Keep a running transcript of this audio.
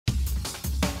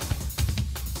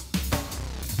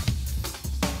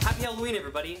Happy Halloween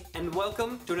everybody, and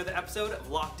welcome to another episode of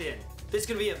Locked In. This is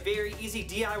going to be a very easy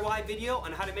DIY video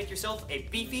on how to make yourself a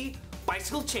beefy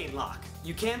bicycle chain lock.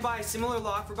 You can buy a similar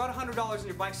lock for about $100 in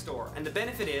your bike store, and the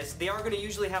benefit is they are going to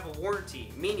usually have a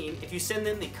warranty, meaning if you send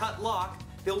them the cut lock,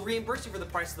 they'll reimburse you for the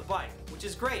price of the bike, which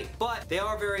is great, but they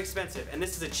are very expensive, and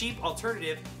this is a cheap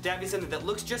alternative to having something that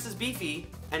looks just as beefy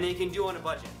and then you can do on a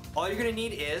budget. All you're gonna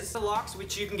need is the locks,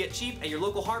 which you can get cheap at your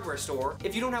local hardware store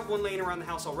if you don't have one laying around the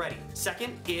house already.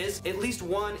 Second is at least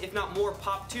one, if not more,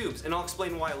 pop tubes, and I'll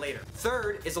explain why later.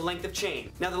 Third is a length of chain.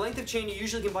 Now the length of chain you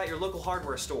usually can buy at your local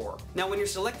hardware store. Now when you're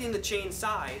selecting the chain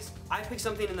size, I picked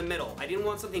something in the middle. I didn't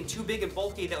want something too big and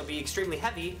bulky that would be extremely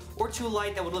heavy, or too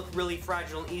light that would look really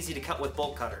fragile and easy to cut with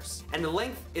bolt cutters. And the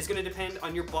length is gonna depend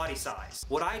on your body size.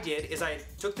 What I did is I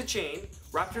took the chain,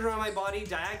 wrapped it around my body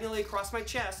diagonally across my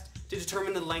chest, to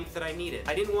determine the length that I needed.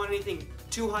 I didn't want anything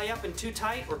too high up and too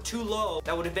tight or too low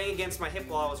that would bang against my hip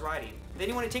while I was riding. Then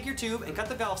you want to take your tube and cut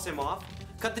the valve stem off,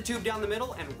 cut the tube down the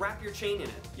middle, and wrap your chain in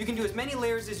it. You can do as many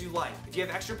layers as you like. If you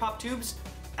have extra pop tubes,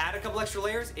 add a couple extra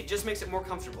layers, it just makes it more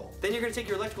comfortable. Then you're going to take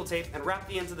your electrical tape and wrap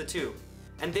the ends of the tube.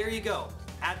 And there you go.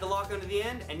 Add the lock onto the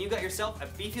end and you got yourself a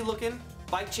beefy looking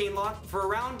bike chain lock for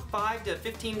around $5 to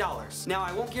 $15. Now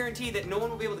I won't guarantee that no one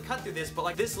will be able to cut through this, but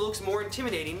like this looks more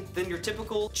intimidating than your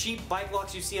typical cheap bike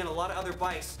locks you see on a lot of other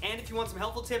bikes. And if you want some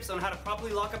helpful tips on how to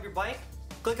properly lock up your bike,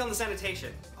 click on the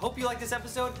sanitation. Hope you liked this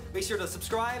episode. Make sure to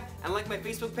subscribe and like my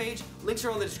Facebook page. Links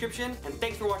are on the description, and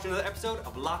thanks for watching another episode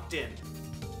of Locked In.